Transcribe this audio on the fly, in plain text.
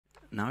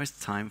now it's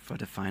time for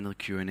the final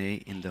Q&A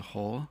in the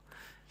hall.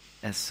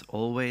 As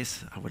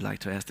always, I would like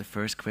to ask the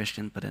first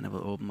question, but then I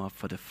will open up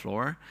for the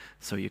floor,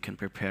 so you can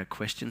prepare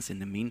questions in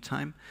the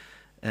meantime.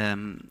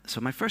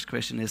 So my first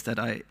question is that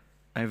I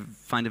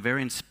find it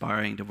very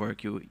inspiring, the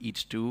work you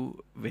each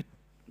do with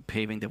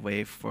paving the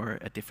way for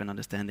a different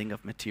understanding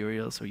of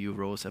materials. So you,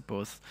 Rosa,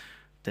 both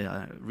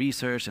the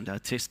research and the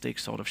artistic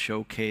sort of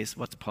showcase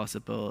what's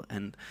possible,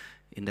 and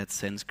in that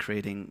sense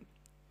creating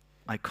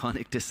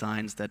iconic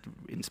designs that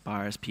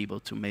inspires people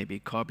to maybe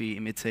copy,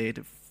 imitate,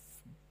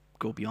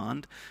 go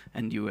beyond.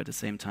 And you at the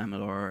same time,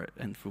 Laura,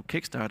 and through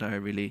Kickstarter are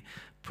really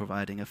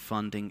providing a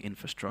funding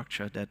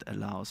infrastructure that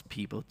allows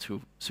people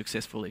to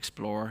successfully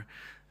explore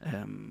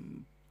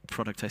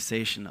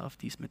productization of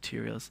these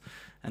materials.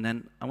 And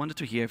then I wanted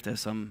to hear if there's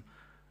some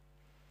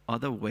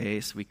other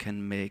ways we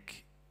can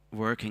make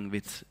working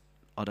with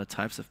other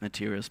types of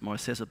materials more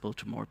accessible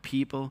to more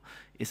people.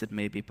 Is it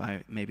maybe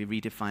by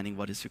redefining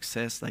what is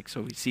success? Like,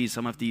 so we see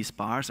some of these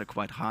bars are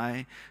quite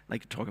high,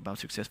 like talk about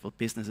successful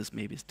businesses,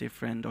 maybe it's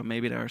different, or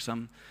maybe there are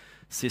some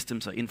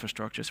systems or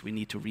infrastructures we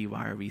need to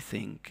rewire,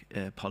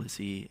 rethink,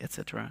 policy,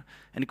 etc.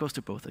 And it goes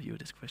to both of you,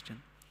 this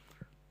question.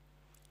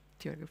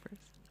 Do you want to go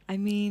first? I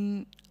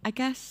mean, I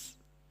guess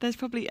there's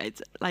probably,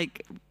 it's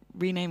like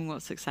renaming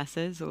what success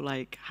is, or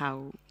like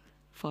how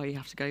far you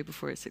have to go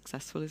before it's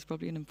successful is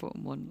probably an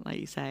important one, like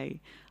you say.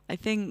 I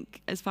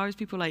think as far as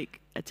people like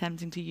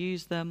attempting to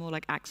use them or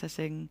like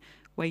accessing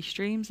waste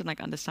streams and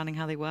like understanding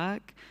how they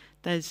work,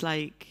 there's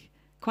like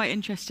quite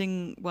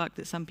interesting work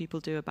that some people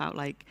do about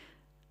like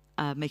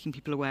making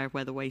people aware of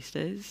where the waste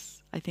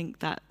is. I think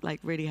that like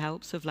really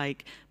helps, of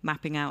like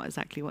mapping out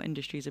exactly what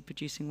industries are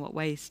producing what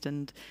waste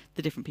and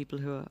the different people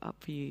who are up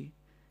for you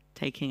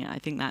taking it. I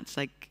think that's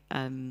like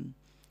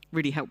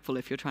really helpful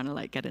if you're trying to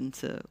like get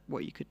into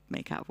what you could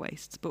make out of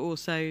wastes. But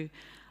also,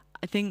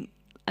 I think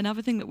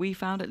another thing that we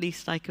found, at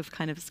least like of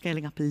kind of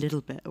scaling up a little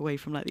bit away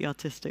from like the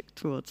artistic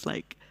towards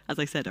like, as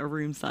I said, a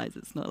room size,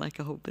 it's not like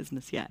a whole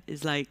business yet,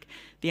 is like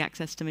the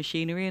access to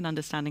machinery and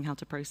understanding how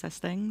to process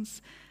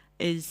things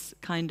is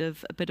kind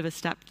of a bit of a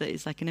step that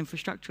is like an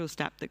infrastructural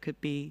step that could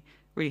be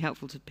really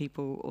helpful to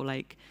people, or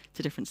like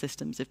to different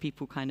systems, if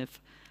people kind of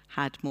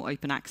had more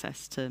open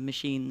access to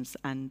machines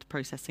and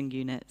processing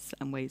units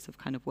and ways of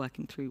kind of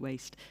working through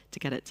waste to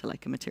get it to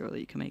like a material that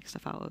you can make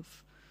stuff out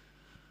of.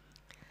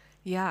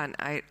 Yeah,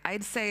 and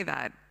I'd say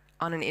that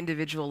on an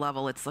individual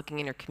level, it's looking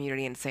in your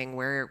community and saying,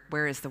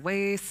 where is the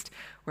waste?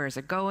 Where is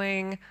it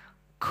going?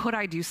 Could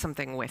I do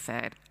something with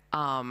it?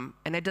 And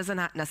it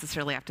doesn't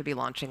necessarily have to be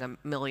launching $1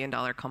 million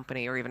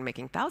company or even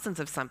making thousands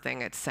of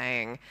something. It's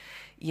saying,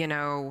 you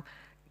know,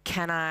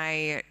 can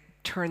I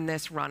turn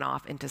this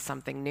runoff into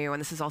something new?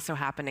 And this is also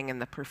happening in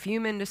the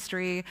perfume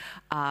industry,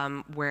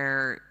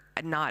 where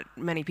not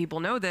many people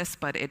know this,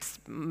 but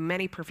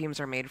many perfumes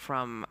are made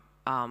from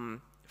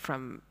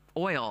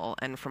oil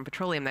and from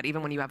petroleum, that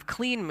even when you have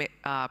clean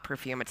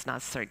perfume, it's not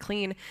necessarily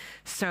clean.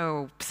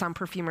 So some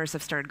perfumers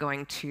have started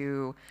going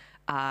to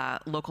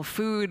local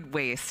food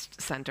waste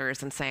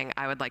centers and saying,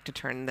 I would like to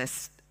turn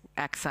this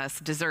excess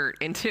dessert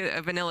into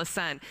a vanilla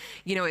scent.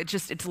 You know,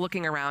 it's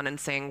looking around and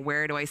saying,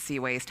 where do I see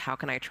waste? How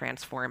can I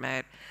transform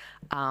it?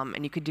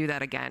 And you could do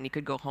that again. You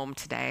could go home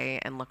today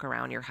and look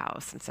around your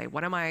house and say,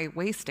 what am I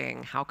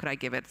wasting? How could I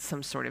give it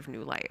some sort of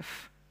new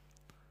life?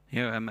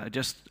 Yeah,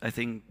 I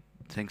think,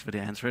 thanks for the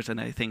answers. And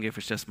I think if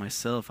it's just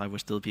myself, I would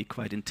still be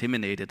quite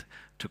intimidated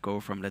to go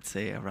from, let's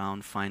say,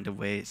 around find a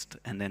waste,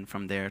 and then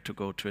from there to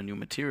go to a new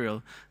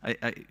material.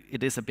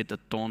 It is a bit a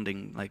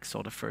daunting, like,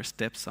 sort of first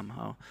step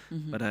somehow.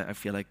 Mm-hmm. But I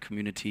feel like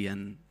community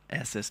and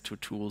access to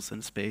tools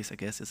and space, I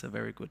guess, is a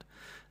very good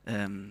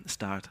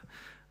start.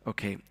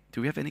 Okay,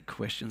 do we have any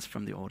questions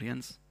from the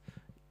audience?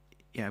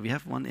 Yeah, we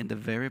have one in the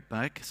very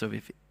back. So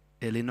if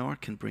Eleanor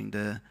can bring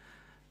the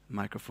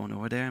microphone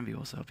over there, and we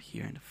also have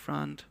here in the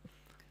front.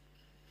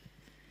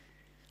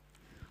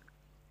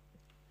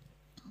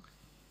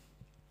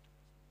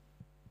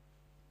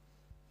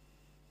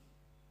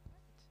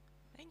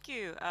 Thank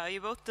you.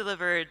 You both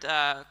delivered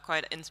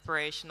quite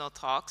inspirational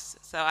talks.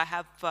 So I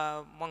have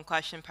one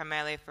question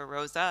primarily for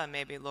Rosa, and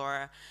maybe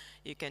Laura,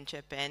 you can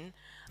chip in.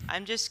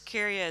 I'm just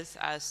curious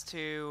as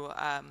to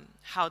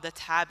how the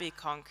tabby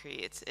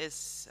concrete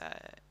is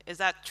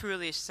that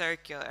truly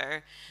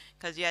circular?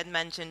 Because you had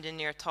mentioned in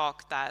your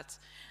talk that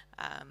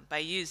by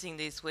using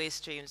these waste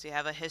streams, you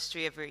have a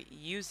history of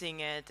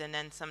reusing it and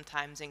then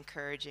sometimes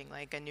encouraging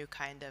like a new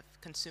kind of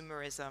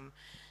consumerism.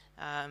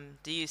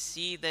 Do you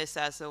see this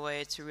as a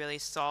way to really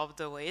solve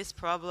the waste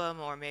problem,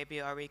 or maybe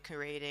are we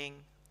creating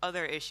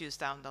other issues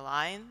down the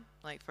line?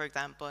 Like, for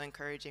example,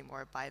 encouraging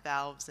more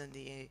bivalves in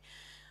the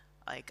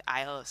like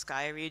Isle of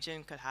Skye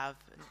region could have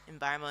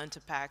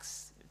environmental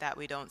impacts that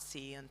we don't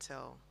see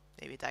until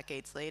maybe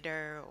decades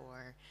later,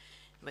 or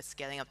with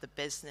scaling up the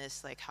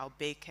business, like how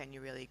big can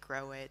you really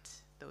grow it,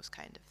 those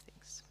kind of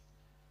things.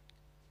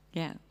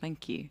 Yeah,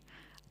 thank you.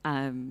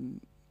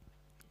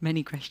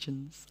 Many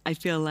questions. I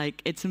feel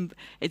like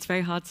it's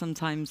very hard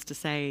sometimes to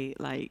say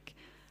like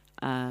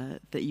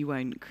that you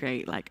won't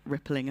create like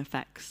rippling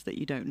effects that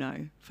you don't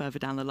know further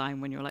down the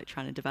line when you're like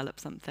trying to develop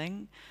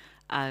something.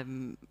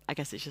 I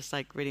guess it's just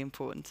like really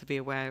important to be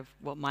aware of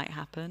what might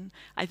happen.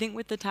 I think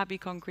with the tabby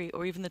concrete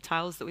or even the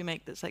tiles that we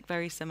make that's like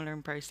very similar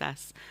in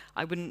process,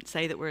 I wouldn't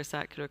say that we're a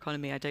circular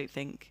economy. I don't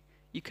think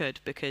you could,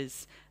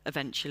 because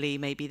eventually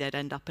maybe they'd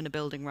end up in a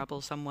building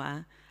rubble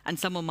somewhere and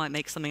someone might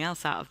make something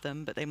else out of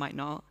them, but they might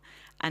not.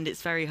 And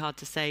it's very hard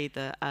to say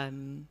that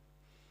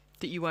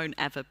that you won't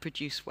ever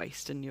produce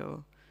waste in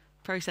your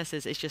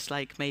processes. It's just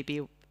like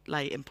maybe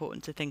like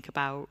important to think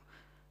about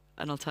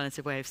an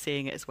alternative way of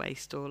seeing it as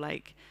waste, or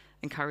like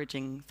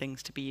encouraging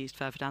things to be used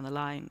further down the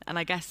line. And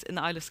I guess in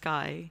the Isle of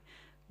Skye,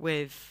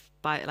 with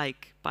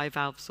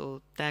bivalves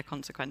or their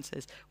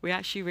consequences, we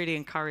actually really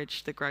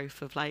encourage the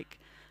growth of like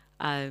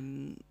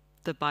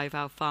the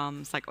bivalve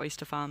farms, like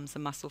oyster farms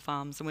and mussel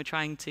farms, and we're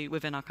trying to,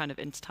 within our kind of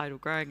intertidal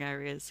growing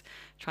areas,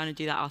 trying to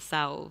do that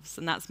ourselves.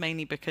 And that's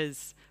mainly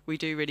because we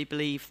do really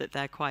believe that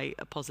they're quite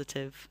a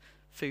positive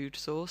food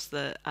source,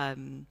 that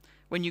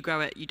when you grow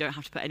it, you don't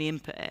have to put any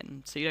input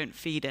in. So you don't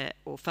feed it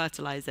or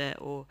fertilize it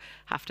or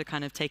have to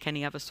kind of take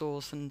any other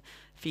source and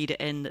feed it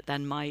in that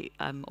then might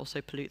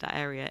also pollute that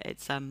area.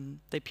 It's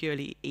they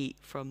purely eat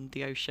from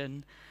the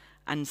ocean.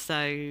 And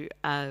so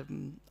I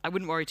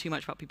wouldn't worry too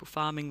much about people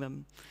farming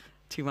them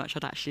too much.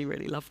 I'd actually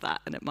really love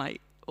that. And it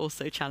might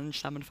also challenge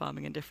salmon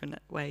farming in different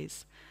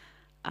ways.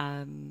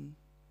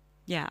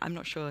 Yeah, I'm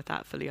not sure if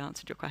that fully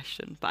answered your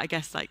question, but I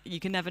guess like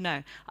you can never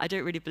know. I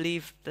don't really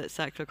believe that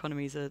circular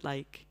economies are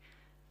like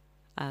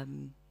a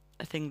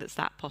thing that's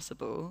that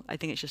possible. I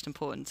think it's just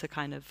important to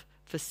kind of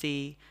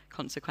foresee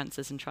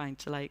consequences and trying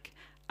to like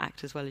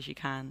act as well as you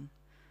can.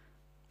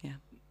 Yeah.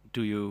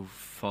 Do you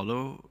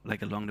follow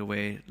like along the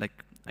way,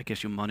 like I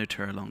guess you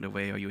monitor along the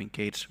way, or you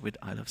engage with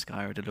Isle of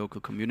Skye or the local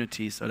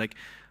communities, or like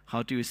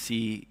how do you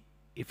see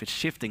if it's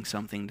shifting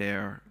something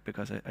there?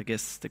 Because I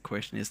guess the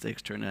question is the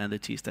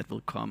externalities that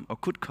will come or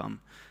could come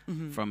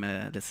from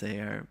let's say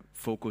a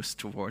focus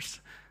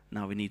towards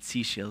now we need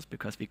seashells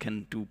because we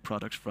can do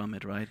products from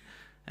it, right?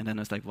 And then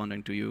I was like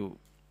wondering,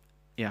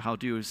 how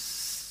do you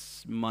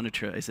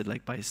monitor? Is it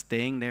like by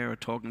staying there or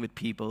talking with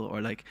people,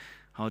 or like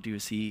how do you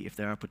see if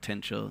there are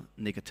potential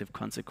negative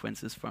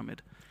consequences from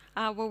it?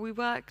 Well, we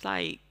work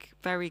like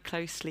very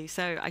closely.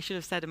 So I should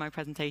have said in my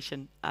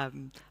presentation,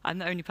 I'm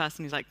the only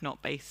person who's like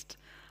not based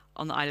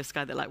on the Isle of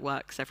Skye that like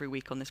works every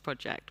week on this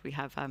project. We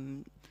have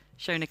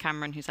Shona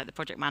Cameron, who's like the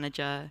project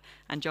manager,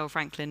 and Joel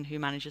Franklin, who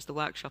manages the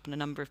workshop, and a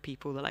number of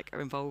people that like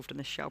are involved in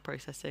the shell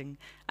processing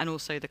and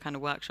also the kind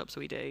of workshops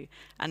we do.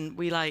 And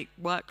we like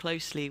work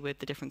closely with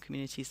the different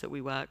communities that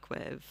we work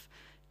with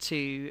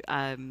to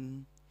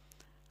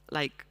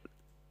like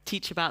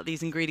teach about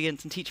these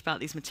ingredients and teach about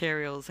these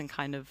materials and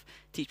kind of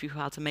teach people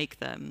how to make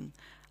them.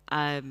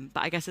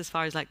 But I guess as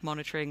far as like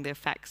monitoring the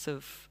effects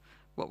of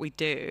what we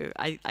do,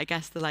 I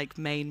guess the like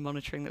main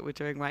monitoring that we're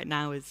doing right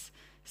now is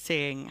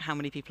seeing how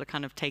many people are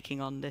kind of taking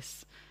on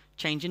this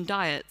change in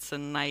diets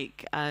and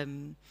like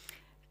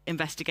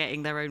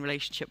investigating their own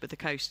relationship with the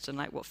coast and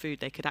like what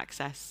food they could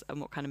access and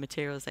what kind of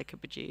materials they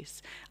could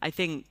produce. I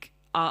think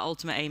our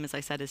ultimate aim, as I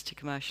said, is to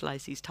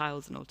commercialize these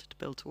tiles in order to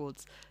build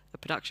towards a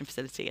production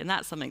facility. And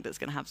that's something that's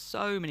going to have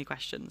so many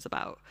questions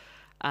about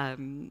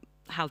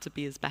how to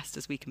be as best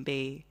as we can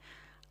be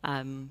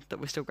that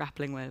we're still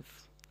grappling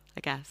with, I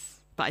guess.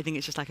 But I think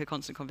it's just like a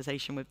constant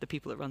conversation with the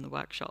people that run the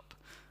workshop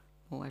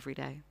all every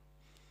day.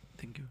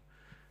 Thank you.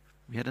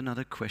 We had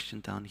another question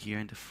down here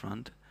in the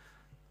front.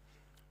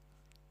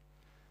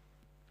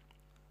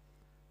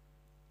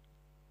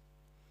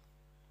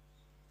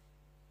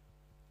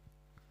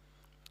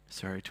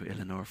 Sorry to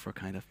Eleanor for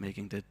kind of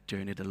making the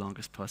journey the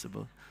longest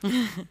possible.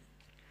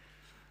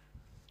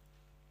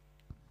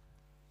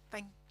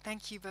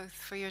 Thank you both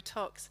for your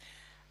talks.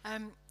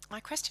 My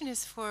question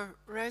is for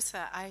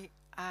Rosa.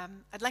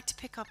 I'd like to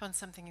pick up on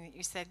something that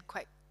you said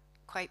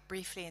quite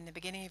briefly in the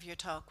beginning of your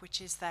talk, which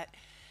is that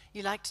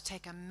you like to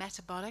take a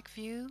metabolic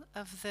view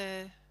of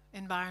the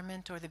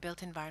environment or the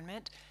built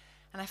environment.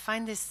 And I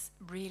find this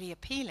really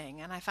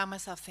appealing. And I found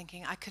myself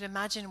thinking, I could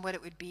imagine what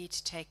it would be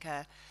to take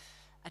a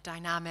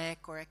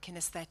dynamic or a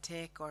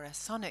kinesthetic or a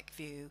sonic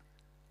view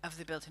of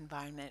the built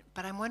environment.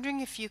 But I'm wondering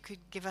if you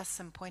could give us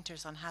some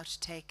pointers on how to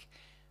take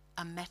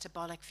a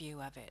metabolic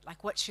view of it.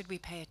 Like, what should we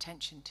pay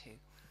attention to?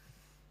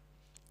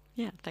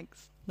 Yeah,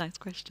 thanks. Nice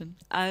question.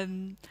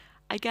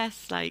 I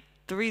guess like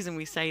the reason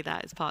we say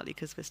that is partly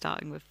because we're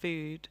starting with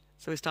food.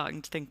 So we're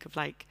starting to think of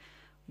like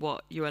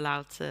what you're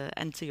allowed to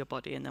enter your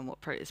body and then what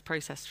is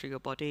processed through your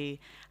body.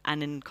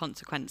 And in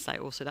consequence,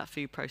 like also that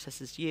food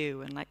processes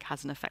you and like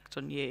has an effect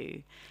on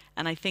you.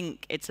 And I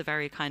think it's a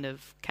very kind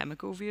of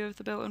chemical view of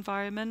the built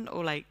environment,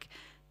 or like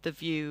the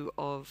view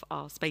of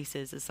our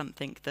spaces as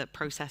something that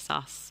process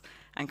us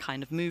and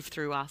kind of move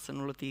through us,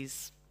 and all of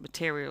these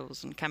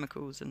materials and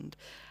chemicals and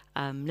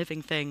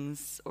living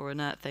things or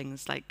inert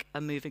things like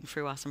are moving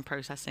through us and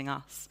processing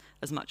us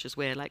as much as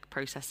we're like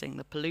processing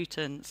the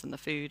pollutants and the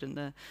food and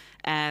the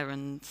air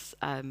and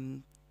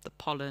the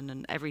pollen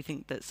and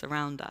everything that's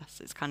around us.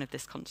 It's kind of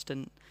this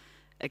constant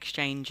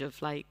exchange of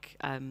like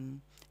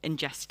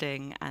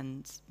ingesting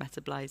and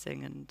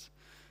metabolizing, and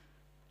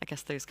I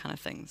guess those kind of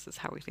things is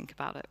how we think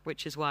about it,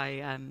 which is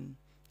why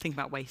thinking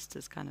about waste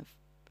is kind of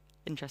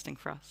interesting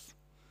for us.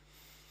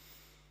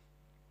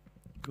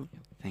 Cool.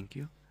 Thank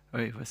you.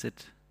 Oh, was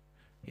it?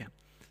 Yeah.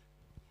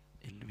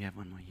 And we have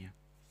one more here.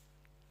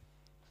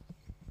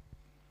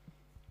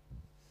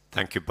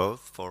 Thank you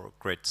both for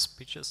great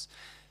speeches.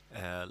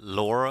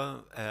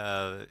 Laura,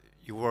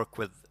 you work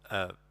with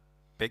a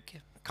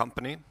big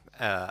company,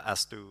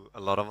 as do a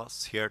lot of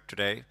us here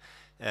today.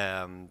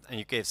 And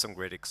you gave some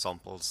great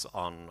examples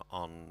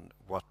on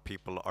what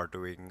people are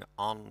doing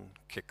on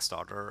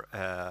Kickstarter.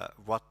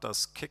 What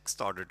does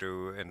Kickstarter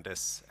do in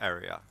this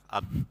area?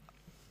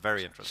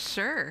 Very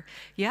interesting. Sure.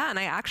 Yeah, and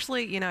I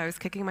actually, I was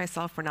kicking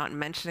myself for not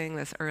mentioning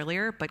this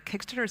earlier, but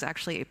Kickstarter is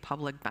actually a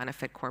public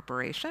benefit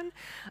corporation,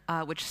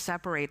 which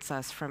separates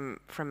us from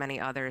many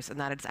others, and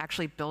that it's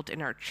actually built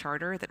in our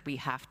charter that we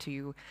have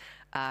to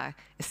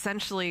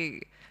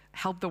essentially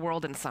help the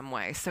world in some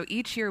way. So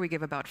each year we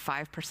give about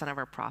 5% of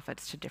our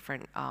profits to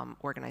different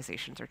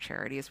organizations or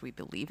charities we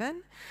believe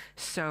in.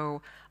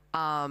 So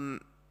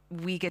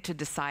we get to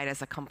decide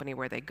as a company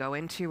where they go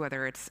into,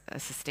 whether it's a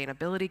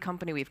sustainability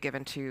company. We've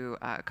given to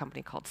a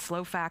company called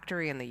Slow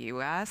Factory in the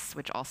US,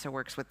 which also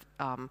works with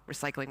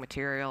recycling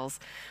materials.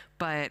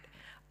 But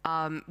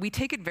we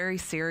take it very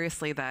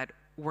seriously that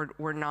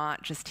we're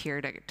not just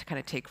here to kind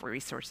of take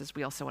resources.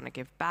 We also want to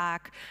give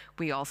back.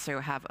 We also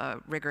have a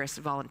rigorous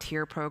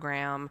volunteer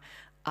program.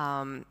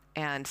 And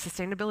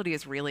sustainability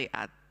is really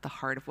at the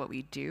heart of what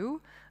we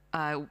do.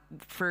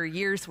 For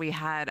years, we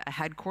had a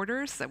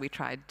headquarters that we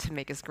tried to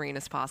make as green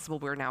as possible.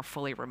 We're now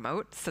fully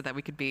remote so that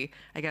we could be,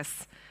 I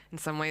guess, in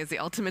some ways, the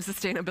ultimate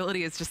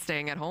sustainability is just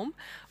staying at home.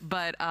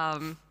 But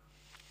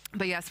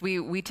yes,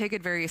 we take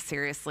it very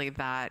seriously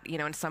that,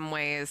 in some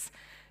ways,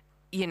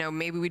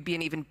 maybe we'd be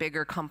an even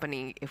bigger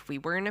company if we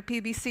were in a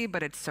PBC,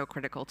 but it's so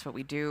critical to what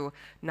we do.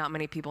 Not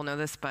many people know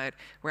this, but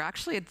we're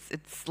actually,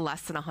 it's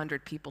less than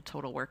 100 people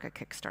total work at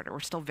Kickstarter. We're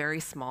still very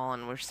small,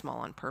 and we're small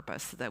on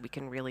purpose so that we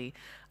can really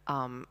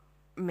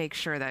make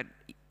sure that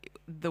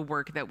the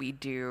work that we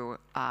do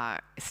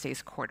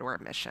stays core to our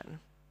mission.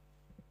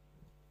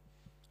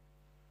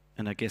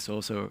 And I guess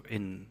also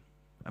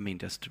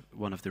just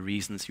one of the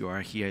reasons you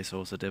are here is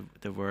also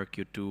the work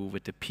you do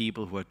with the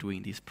people who are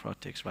doing these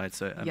projects, right?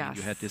 So I mean,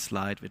 you had this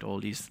slide with all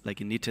these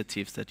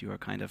initiatives that you are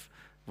kind of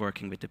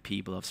working with the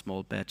people of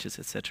small batches,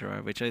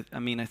 etc. Which I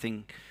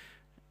think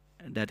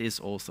that is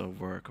also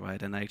work,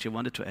 right? And I actually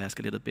wanted to ask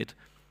a little bit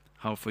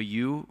how for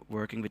you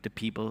working with the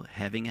people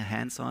having a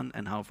hands-on,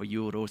 and how for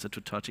you Rosa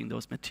to touching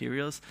those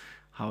materials,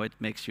 how it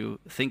makes you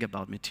think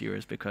about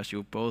materials, because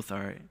you both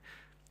are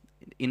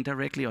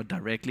indirectly or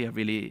directly are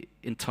really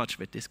in touch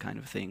with this kind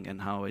of thing,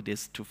 and how it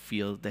is to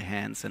feel the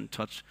hands and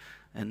touch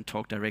and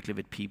talk directly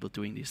with people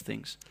doing these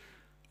things.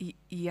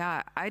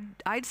 Yeah,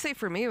 I'd say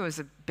for me it was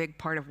a big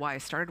part of why I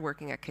started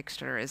working at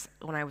Kickstarter. Is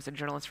when I was a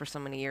journalist for so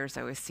many years,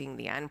 I was seeing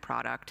the end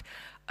product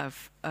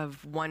of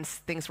once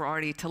things were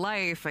already to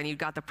life and you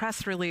got the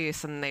press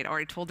release and they'd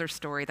already told their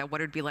story, that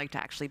what it'd be like to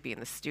actually be in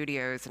the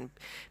studios and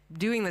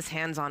doing this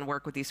hands-on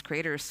work with these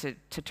creators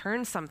to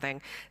turn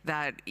something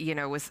that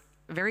was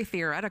very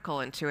theoretical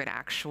into an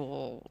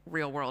actual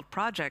real-world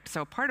project.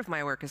 So part of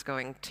my work is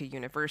going to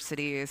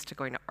universities, to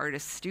going to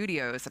artist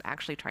studios, and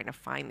actually trying to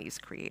find these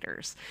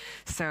creators.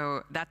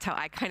 So that's how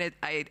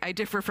I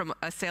differ from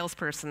a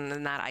salesperson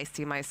in that I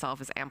see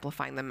myself as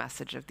amplifying the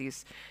message of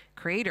these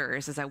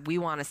creators, is that we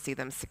want to see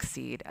them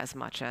succeed as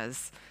much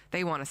as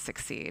they want to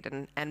succeed.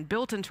 And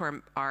built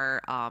into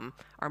our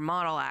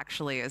model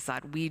actually is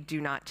that we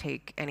do not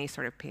take any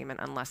sort of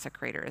payment unless a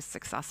creator is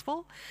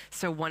successful.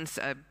 So once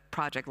a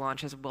project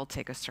launches, we'll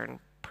take a certain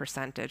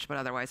percentage, but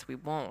otherwise we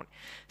won't.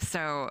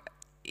 So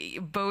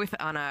both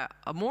on a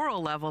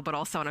moral level, but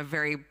also on a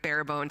very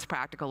bare bones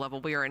practical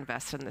level, we are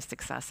invested in the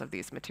success of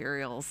these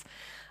materials.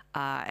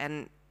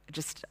 And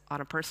just on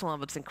a personal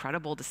level, it's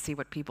incredible to see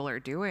what people are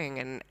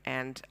doing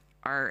and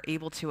are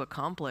able to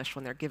accomplish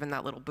when they're given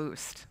that little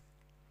boost.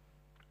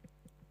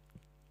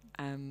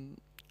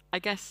 I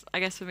guess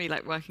for me,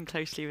 working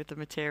closely with the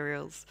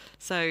materials.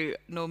 So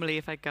normally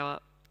if I go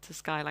up to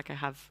Sky, I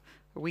have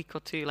a week or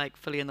two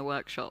fully in the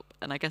workshop,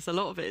 and I guess a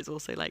lot of it is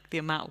also the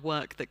amount of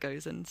work that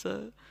goes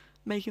into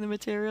making the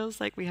materials.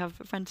 We have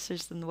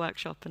apprentices in the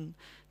workshop and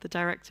the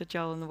director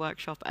Joel in the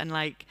workshop,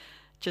 and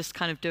just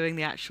kind of doing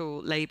the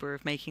actual labor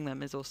of making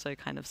them is also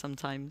kind of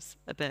sometimes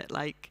a bit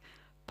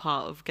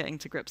part of getting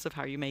to grips of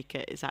how you make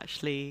it is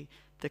actually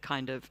the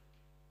kind of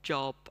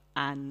job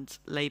and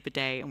Labor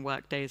Day and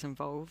work days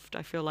involved.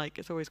 I feel like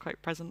it's always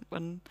quite present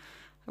when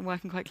I'm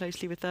working quite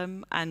closely with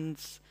them. And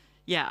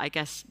yeah, I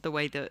guess the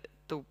way that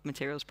the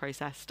materials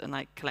processed and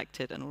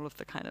collected and all of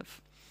the kind of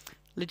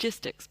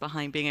logistics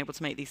behind being able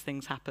to make these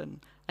things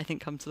happen, I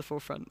think come to the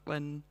forefront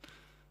when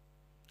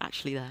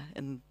actually there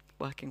and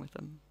working with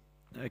them.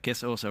 I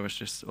guess also I was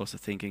just also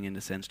thinking in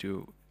the sense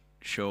to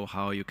show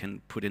how you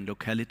can put in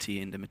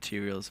locality in the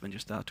materials when you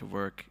start to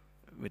work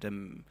with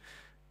them,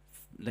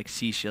 like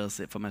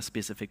seashells from a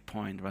specific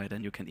point, right?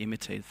 And you can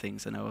imitate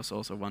things. And I was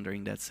also wondering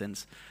in that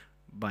sense,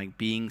 by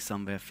being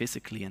somewhere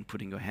physically and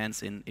putting your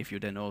hands in, if you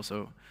then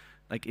also,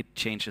 like, it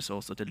changes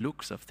also the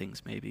looks of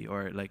things maybe,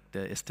 or like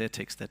the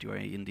aesthetics that you are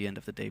in the end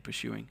of the day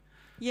pursuing.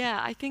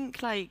 Yeah, I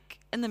think like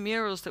in the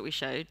murals that we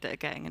showed that are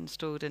getting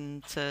installed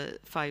into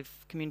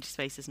 5 community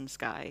spaces in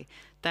Skye,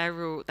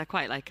 they're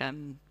quite like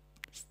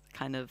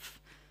kind of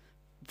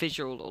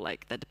visual, or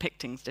like they're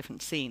depicting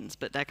different scenes,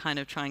 but they're kind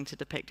of trying to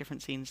depict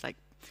different scenes like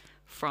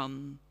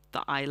from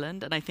the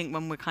island. And I think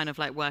when we're kind of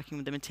like working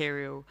with the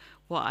material,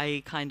 what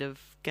I kind of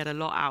get a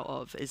lot out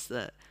of is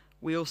that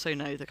we also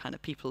know the kind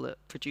of people that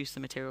produce the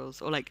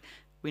materials, or like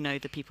we know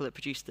the people that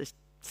produce the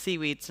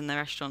seaweeds in the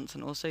restaurants,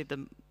 and also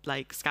the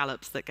like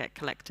scallops that get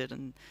collected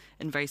and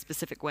in very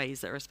specific ways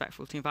that are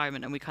respectful to the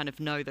environment, and we kind of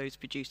know those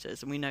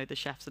producers and we know the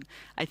chefs. And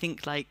I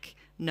think like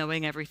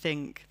knowing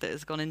everything that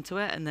has gone into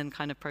it and then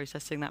kind of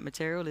processing that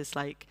material is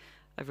like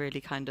a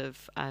really kind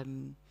of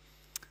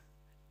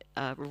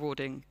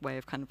rewarding way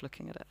of kind of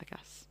looking at it, I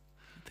guess.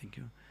 Thank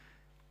you.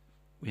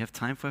 We have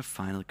time for a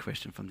final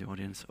question from the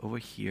audience over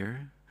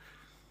here.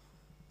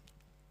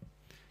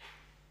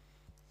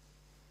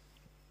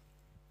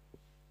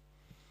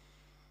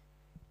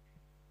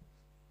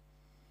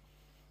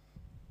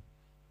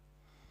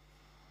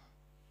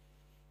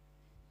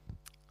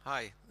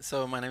 Hi,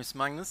 so my name is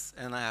Magnus,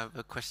 and I have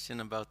a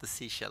question about the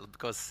seashell,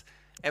 because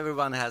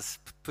everyone has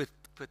put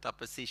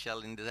up a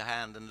seashell in their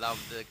hand and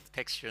love the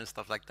texture and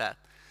stuff like that.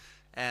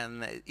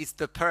 And it's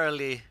the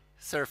pearly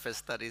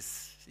surface that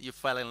is you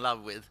fell in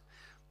love with.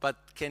 But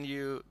can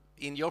you,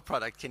 in your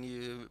product, can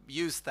you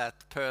use that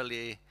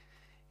pearly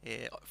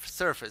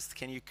surface?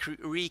 Can you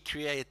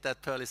recreate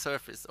that pearly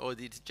surface, or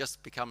did it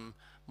just become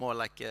more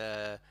like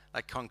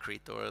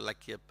concrete or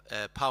like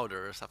a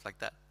powder or stuff like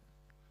that?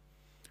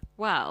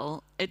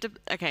 Well,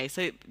 okay,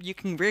 so you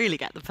can really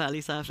get the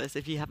pearly surface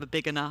if you have a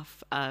big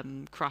enough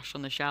crush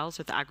on the shell.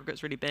 So if the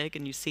aggregate's really big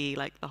and you see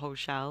like the whole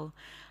shell,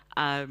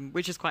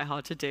 which is quite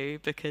hard to do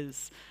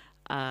because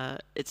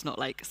it's not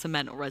like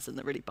cement or resin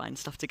that really binds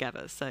stuff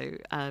together. So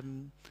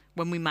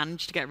when we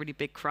manage to get a really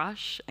big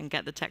crush and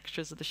get the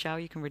textures of the shell,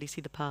 you can really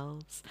see the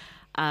pearls.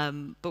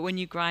 But when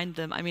you grind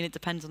them, I mean, it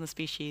depends on the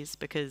species,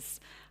 because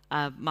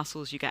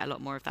mussels you get a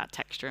lot more of that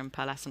texture and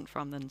pearlescent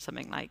from than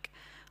something like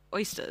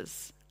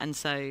oysters. And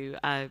so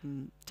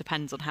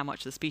depends on how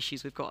much of the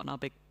species we've got on our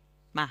big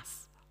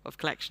mass of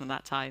collection at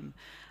that time.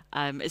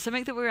 It's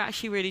something that we're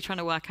actually really trying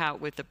to work out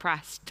with the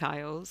pressed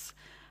tiles,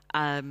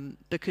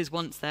 because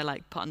once they're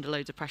like put under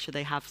loads of pressure,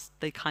 they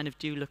kind of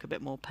do look a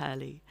bit more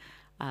pearly.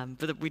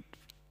 But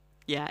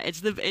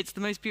it's the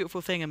most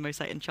beautiful thing and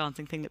most like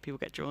enchanting thing that people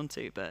get drawn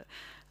to. But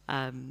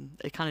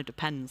it kind of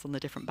depends on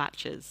the different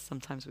batches.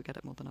 Sometimes we get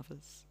it more than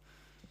others.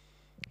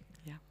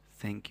 Yeah.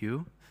 Thank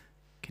you.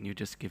 Can you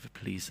just give,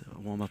 please, a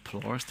warm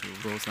applause to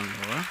Rosa and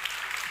Laura?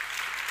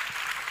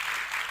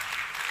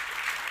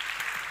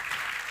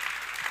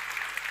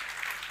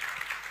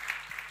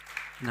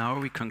 Now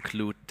we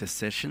conclude the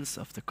sessions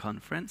of the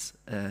conference.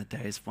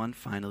 There is one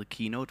final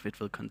keynote which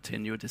will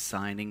continue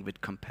designing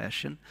with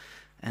compassion.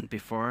 And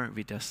before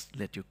we just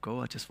let you go,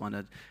 I just want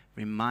to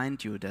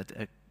remind you that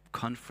a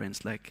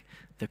conference like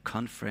the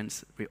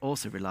conference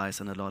also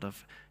relies on a lot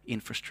of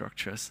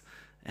infrastructures.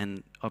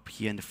 And up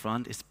here in the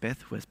front is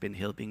Beth, who has been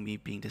helping me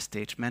being the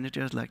stage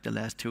manager like the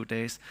last 2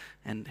 days,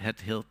 and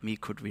had helped me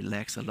could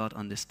relax a lot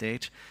on the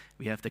stage.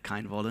 We have the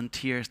kind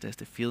volunteers. There's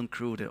the film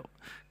crew, the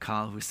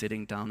Carl who's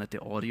sitting down at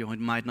the audio, who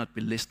might not be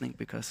listening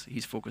because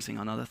he's focusing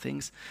on other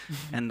things.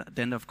 And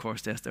then of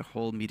course there's the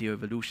whole Media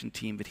Evolution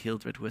team with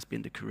Hildred, who has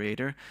been the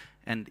curator.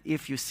 And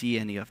if you see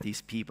any of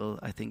these people,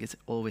 I think it's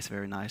always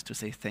very nice to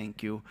say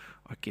thank you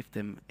or give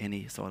them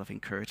any sort of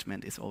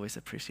encouragement. It's always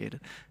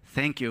appreciated.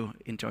 Thank you.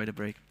 Enjoy the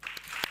break.